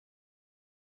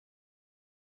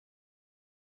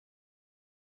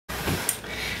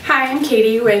Hi, I'm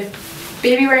Katie with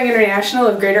BWI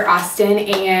of Greater Austin,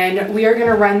 and we are going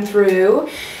to run through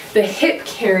the hip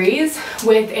carries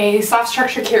with a soft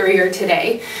structure carrier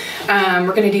today.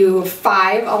 We're going to do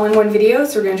 5 all-in-one videos,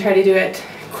 so we're going to try to do it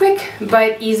quick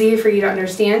but easy for you to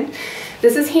understand.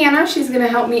 This is Hannah. She's going to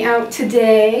help me out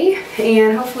today,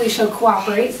 and hopefully she'll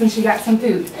cooperate since she got some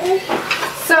food.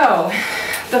 So,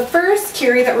 the first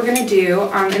carry that we're going to do,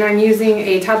 and I'm using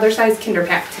a toddler-sized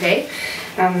Kinderpack today,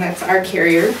 that's our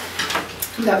carrier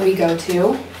that we go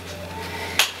to,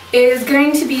 is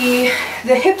going to be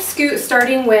the hip scoot,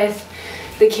 starting with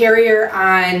the carrier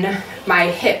on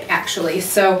my hip actually.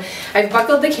 So I've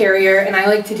buckled the carrier, and I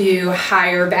like to do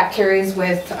higher back carries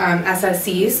with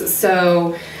SSCs.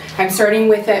 So I'm starting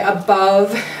with it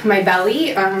above my belly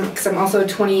because I'm also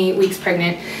 20 weeks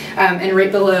pregnant, and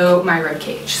right below my rib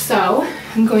cage. So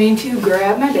I'm going to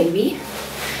grab my baby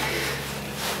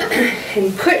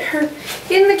and put her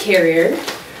in the carrier,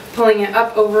 pulling it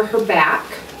up over her back.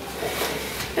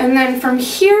 And then from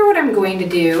here, what I'm going to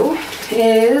do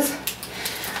is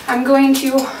I'm going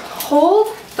to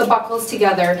hold the buckles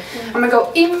together. I'm going to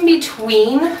go in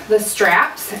between the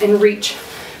straps and reach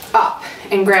up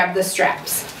and grab the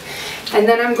straps. And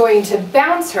then I'm going to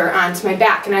bounce her onto my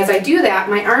back. And as I do that,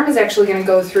 my arm is actually going to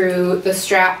go through the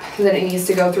strap that it needs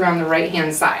to go through on the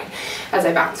right-hand side as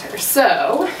I bounce her.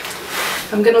 So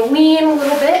I'm going to lean a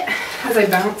little bit as I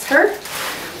bounce her,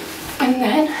 and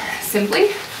then simply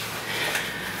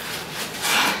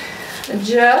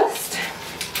adjust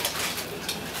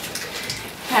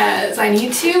as I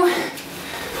need to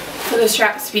for the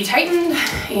straps to be tightened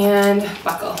and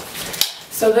buckle.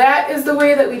 So that is the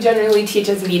way that we generally teach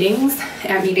at meetings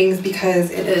because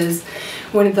it is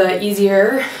one of the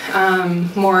easier,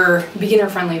 more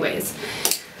beginner-friendly ways.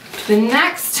 The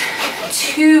next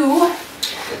 2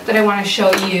 that I want to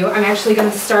show you, I'm actually going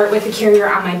to start with the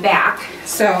carrier on my back.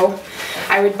 So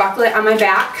I would buckle it on my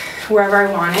back wherever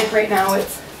I want it. Right now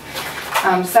it's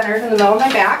centered in the middle of my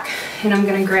back, and I'm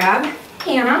going to grab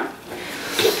Hannah.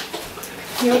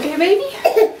 You okay, baby?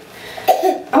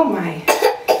 Oh my,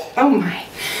 oh my.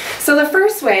 So the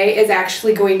first way is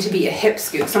actually going to be a hip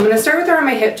scoot. So I'm going to start with her on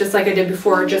my hip just like I did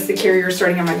before, just the carrier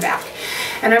starting on my back.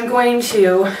 And I'm going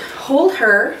to hold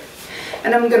her,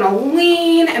 and I'm going to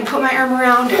lean and put my arm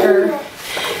around her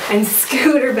and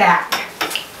scoot her back.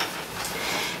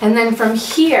 And then from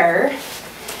here,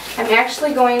 I'm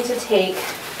actually going to take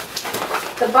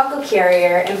the buckle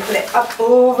carrier and put it up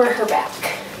over her back.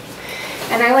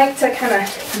 And I like to kind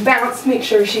of bounce, make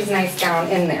sure she's nice down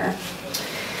in there.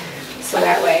 So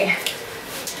that way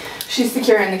she's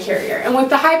secure in the carrier. And with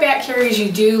the high back carriers,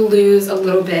 you do lose a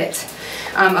little bit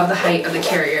of the height of the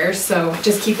carrier, so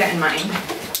just keep that in mind.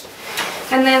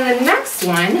 And then the next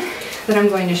one that I'm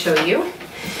going to show you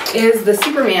is the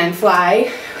Superman fly,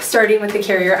 starting with the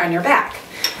carrier on your back.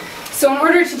 So in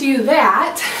order to do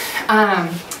that,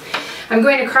 I'm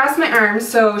going to cross my arms.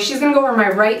 So she's going to go over my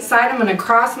right side. I'm going to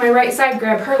cross my right side,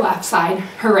 grab her left side,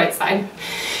 her right side,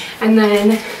 and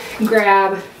then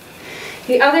grab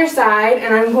the other side,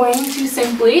 and I'm going to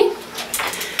simply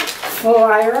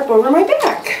fly her up over my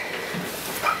back.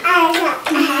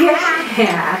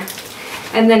 Yeah.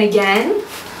 And then again,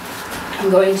 I'm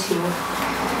going to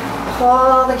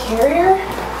pull the carrier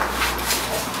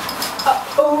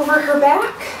up over her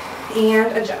back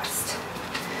and adjust.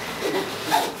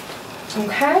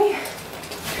 Okay,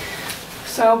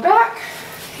 so back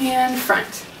and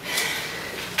front.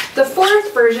 The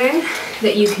 4th version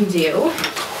that you can do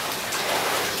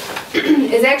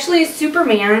is actually a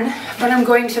Superman, but I'm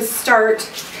going to start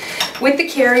with the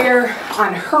carrier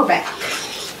on her back.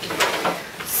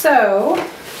 So,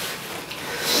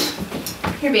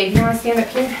 here babe, you want to stand up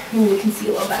here? Maybe we can see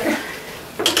a little better. You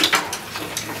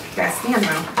gotta stand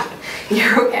now.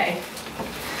 You're okay.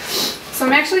 So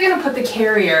I'm actually going to put the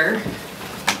carrier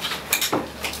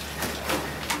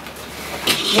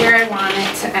where I want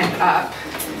it to end up.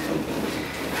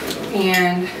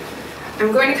 And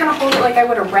I'm going to kind of hold it like I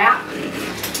would a wrap.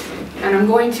 And I'm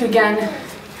going to again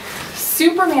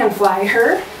Superman fly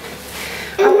her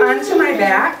up onto my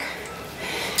back.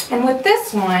 And with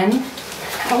this one,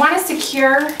 I want to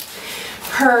secure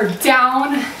her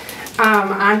down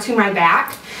onto my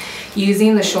back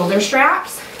using the shoulder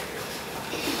straps.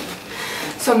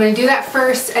 So I'm going to do that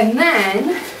first, and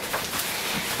then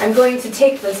I'm going to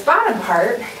take this bottom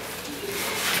part,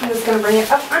 I'm just going to bring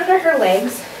it up under her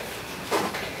legs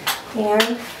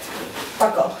and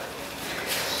buckle.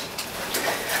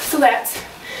 So that's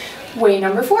way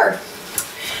number 4.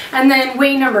 And then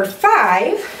way number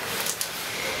 5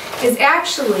 is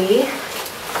actually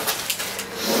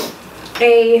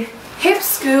a hip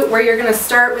scoot where you're going to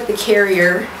start with the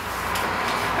carrier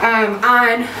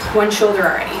on one shoulder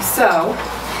already. So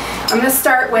I'm going to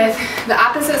start with the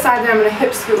opposite side that I'm going to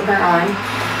hip scoot her on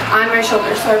my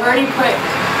shoulder. So I've already put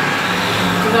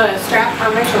the strap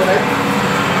on my shoulder.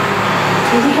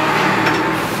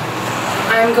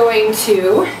 I'm going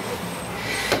to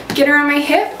get her on my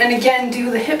hip and again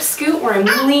do the hip scoot where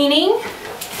I'm leaning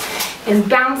and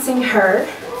bouncing her.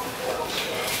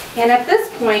 And at this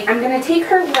point, I'm going to take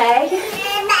her leg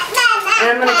and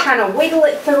I'm going to kind of wiggle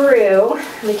it through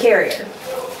the carrier.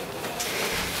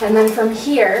 And then from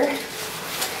here,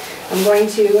 I'm going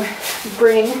to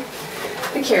bring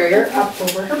the carrier up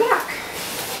over her back.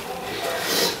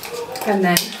 And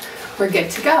then we're good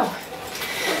to go.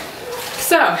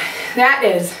 So that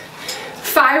is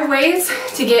 5 ways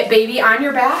to get baby on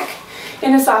your back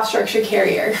in a soft structure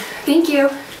carrier. Thank you.